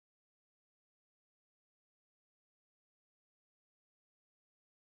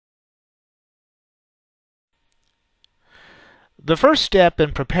The first step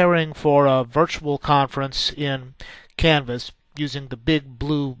in preparing for a virtual conference in Canvas using the big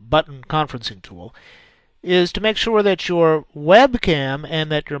blue button conferencing tool is to make sure that your webcam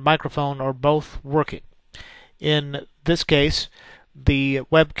and that your microphone are both working. In this case, the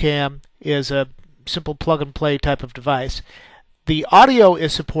webcam is a simple plug-and-play type of device. The audio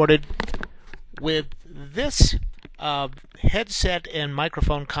is supported with this headset and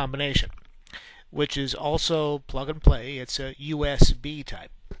microphone combination, which is also plug-and-play. It's a USB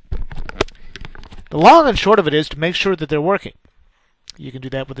type. The long and short of it is to make sure that they're working. You can do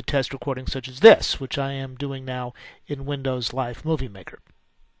that with a test recording such as this, which I am doing now in Windows Live Movie Maker.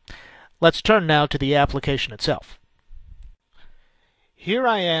 Let's turn now to the application itself. Here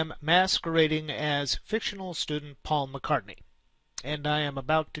I am masquerading as fictional student Paul McCartney, and I am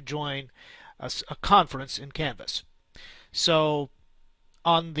about to join a conference in Canvas. So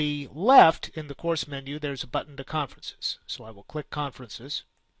on the left in the course menu, there's a button to Conferences. So I will click Conferences,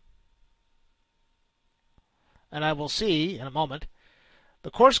 and I will see in a moment the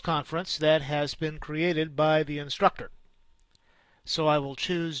course conference that has been created by the instructor. So I will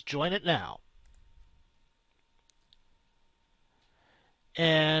choose Join It Now.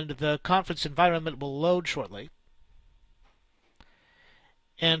 And the conference environment will load shortly.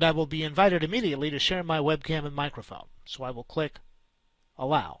 And I will be invited immediately to share my webcam and microphone. So I will click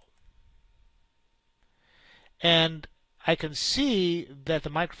Allow. And I can see that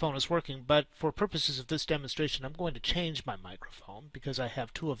the microphone is working, but for purposes of this demonstration, I'm going to change my microphone because I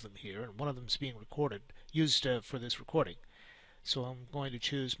have two of them here, and one of them is being used for this recording. So I'm going to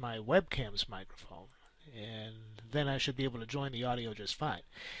choose my webcam's microphone, and then I should be able to join the audio just fine.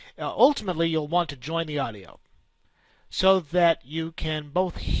 Ultimately, you'll want to join the audio so that you can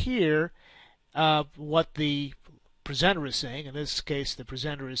both hear what the presenter is saying. In this case, the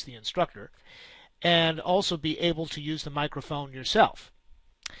presenter is the instructor, and also be able to use the microphone yourself.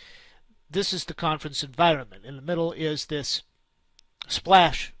 This is the conference environment. In the middle is this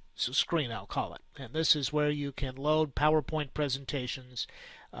splash screen, I'll call it. And this is where you can load PowerPoint presentations,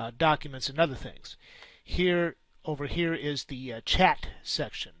 documents, and other things. Over here is the chat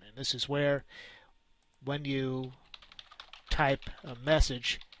section. And this is where, when you type a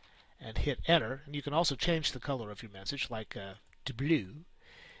message and hit enter, and you can also change the color of your message, like to blue.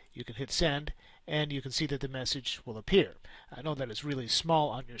 You can hit send, and you can see that the message will appear. I know that it's really small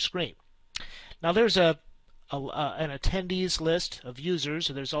on your screen. Now there's an attendees list of users,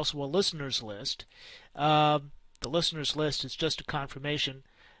 and there's also a listeners list. The listeners list is just a confirmation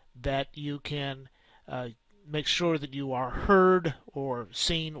that you can make sure that you are heard or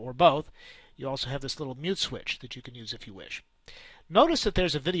seen or both. You also have this little mute switch that you can use if you wish. Notice that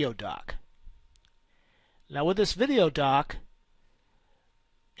there's a video dock. Now with this video dock,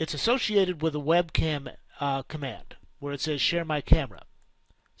 it's associated with a webcam command where it says share my camera.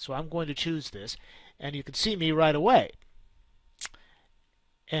 So I'm going to choose this, and you can see me right away.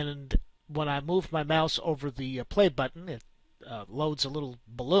 And when I move my mouse over the play button, it loads a little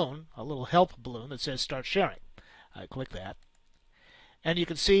balloon, a little help balloon that says start sharing. I click that, and you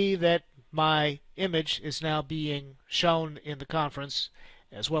can see that my image is now being shown in the conference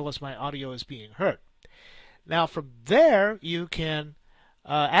as well as my audio is being heard. Now from there you can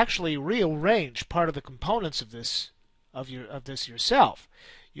actually rearrange part of the components of this yourself.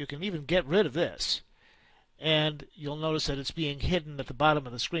 You can even get rid of this, and you'll notice that it's being hidden at the bottom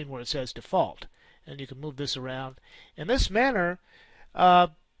of the screen where it says default, and you can move this around. In this manner,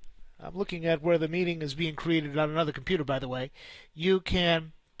 I'm looking at where the meeting is being created on another computer, by the way. You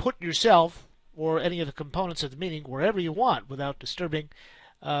can put yourself or any of the components of the meeting wherever you want without disturbing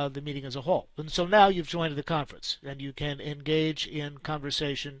the meeting as a whole. And so now you've joined the conference, and you can engage in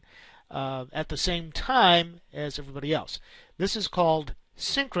conversation at the same time as everybody else. This is called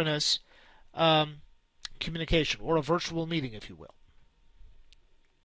synchronous communication, or a virtual meeting, if you will.